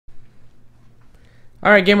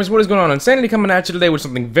Alright gamers, what is going on? Insanity coming at you today with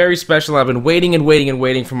something very special. I've been waiting and waiting and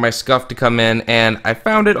waiting for my Scuf to come in, and I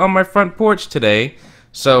found it on my front porch today.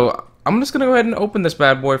 So I'm just going to go ahead and open this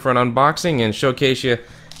bad boy for an unboxing and showcase you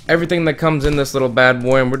everything that comes in this little bad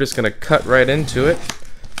boy, and we're just going to cut right into it.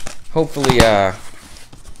 Hopefully I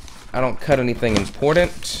don't cut anything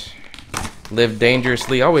important. Live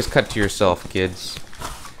dangerously. Always cut to yourself, kids.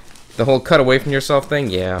 The whole cut away from yourself thing,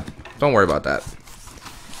 yeah, don't worry about that.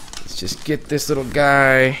 Let's just get this little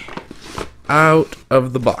guy out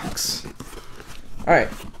of the box. Alright,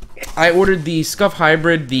 I ordered the Scuf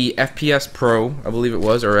Hybrid, the FPS Pro, I believe it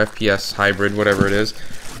was, or FPS Hybrid, whatever it is.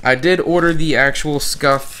 I did order the actual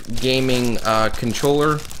Scuf gaming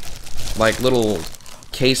controller, like little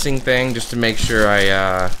casing thing, just to make sure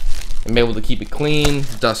I am able to keep it clean,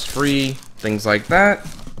 dust-free, things like that.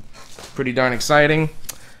 Pretty darn exciting.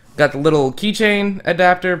 Got the little keychain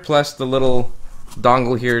adapter, plus the little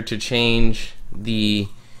dongle here to change the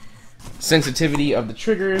sensitivity of the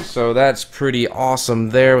triggers, so that's pretty awesome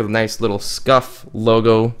there, with a nice little Scuf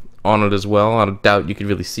logo on it as well. I don't doubt you can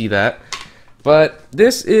really see that. But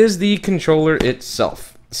this is the controller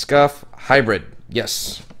itself. Scuf Hybrid,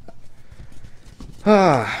 yes.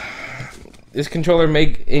 This controller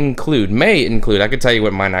may include, I can tell you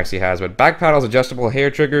what mine actually has, but back paddles, adjustable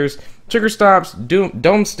hair triggers, trigger stops,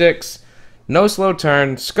 dome sticks, no slow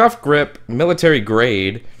turn, Scuf grip, military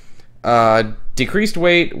grade, decreased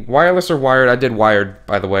weight, wireless or wired. I did wired,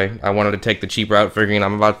 by the way. I wanted to take the cheap route, figuring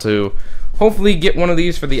I'm about to hopefully get one of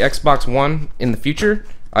these for the Xbox One in the future.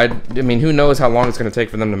 I mean, who knows how long it's going to take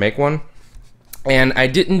for them to make one. And I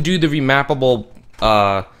didn't do the remappable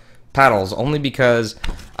paddles, only because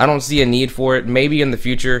I don't see a need for it. Maybe in the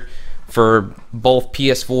future for both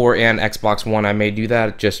PS4 and Xbox One I may do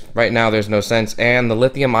that. Just right now there's no sense. And the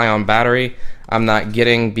lithium ion battery I'm not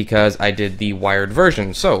getting because I did the wired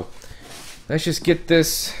version. So let's just get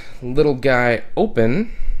this little guy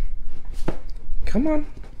open. Come on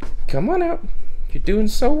out. You're doing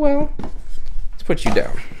so well. Let's put you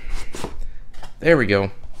down. There we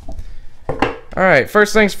go. Alright,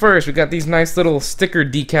 first things first, we got these nice little sticker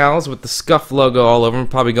decals with the Scuf logo all over them.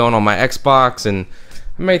 Probably going on my Xbox, and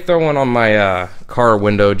I may throw one on my car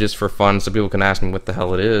window just for fun so people can ask me what the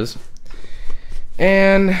hell it is.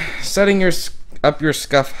 And setting up your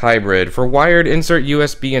Scuf Hybrid. For wired, insert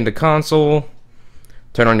USB into console.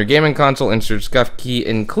 Turn on your gaming console, insert Scuf key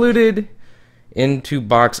included. Into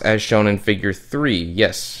box as shown in figure 3.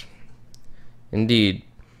 Yes, indeed.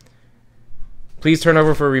 Please turn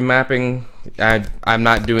over for remapping. I'm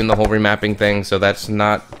not doing the whole remapping thing, so that's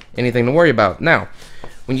not anything to worry about. Now,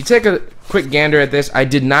 when you take a quick gander at this, I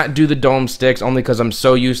did not do the dome sticks, only because I'm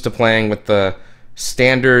so used to playing with the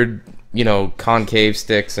standard, you know, concave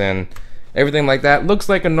sticks and everything like that. Looks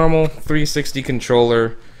like a normal 360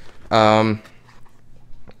 controller. Nice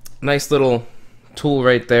little tool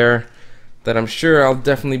right there that I'm sure I'll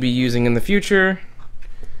definitely be using in the future.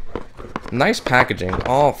 Nice packaging,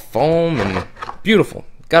 all foam and beautiful.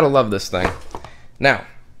 Gotta love this thing. Now,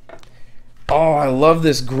 oh, I love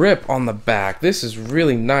this grip on the back. This is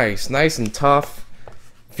really nice and tough.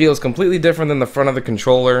 Feels completely different than the front of the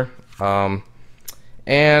controller.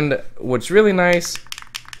 And what's really nice,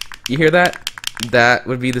 you hear that? That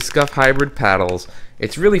would be the Scuf Hybrid paddles.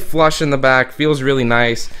 It's really flush in the back, feels really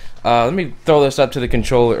nice. Let me throw this up to the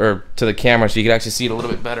controller, or to the camera, so you can actually see it a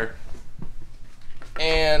little bit better.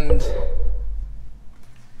 And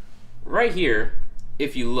right here,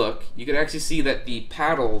 if you look, you can actually see that the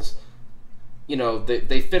paddles, you know,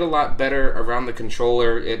 they fit a lot better around the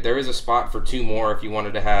controller. There is a spot for 2 more if you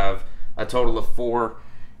wanted to have a total of 4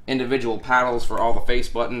 individual paddles for all the face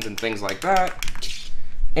buttons and things like that.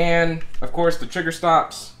 And of course the trigger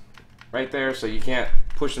stops right there, so you can't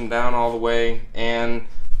push them down all the way, and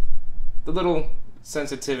the little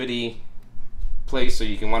sensitivity place so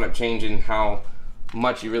you can wind up changing how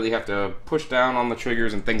much you really have to push down on the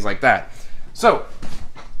triggers and things like that. So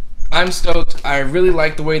I'm stoked. I really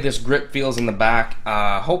like the way this grip feels in the back.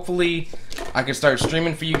 Hopefully I can start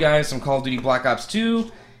streaming for you guys some Call of Duty Black Ops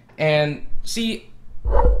 2 and see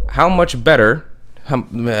how much better,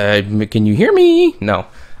 can you hear me? No.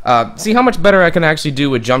 See how much better I can actually do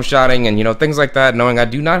with jump shotting and, you know, things like that, knowing I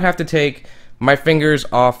do not have to take my fingers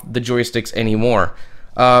off the joysticks anymore.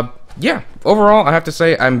 Yeah, overall, I have to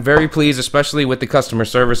say I'm very pleased, especially with the customer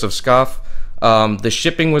service of Scuf. The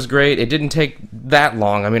shipping was great. It didn't take that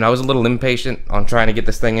long. I mean, I was a little impatient on trying to get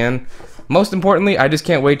this thing in. Most importantly, I just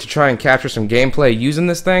can't wait to try and capture some gameplay using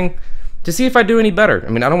this thing to see if I do any better. I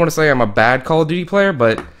mean, I don't want to say I'm a bad Call of Duty player,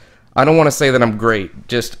 but I don't want to say that I'm great.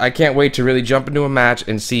 Just, I can't wait to really jump into a match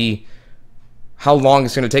and see how long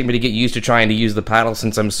it's going to take me to get used to trying to use the paddle,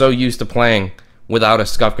 since I'm so used to playing without a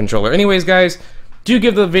Scuf controller. Anyways, guys, do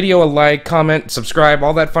give the video a like, comment, subscribe,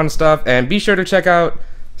 all that fun stuff, and be sure to check out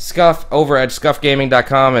Scuf over at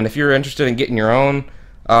scufgaming.com. And if you're interested in getting your own,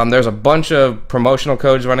 there's a bunch of promotional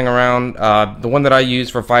codes running around. The one that I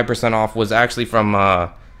used for 5% off was actually from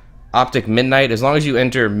Optic Midnight. As long as you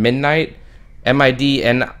enter Midnight, MIDNITE,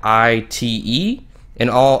 in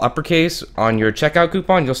all uppercase on your checkout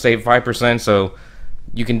coupon, you'll save 5%. So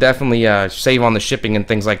you can definitely save on the shipping and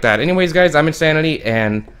things like that. Anyways, guys, I'm Insanity,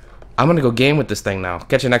 and I'm gonna go game with this thing now.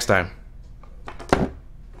 Catch you next time.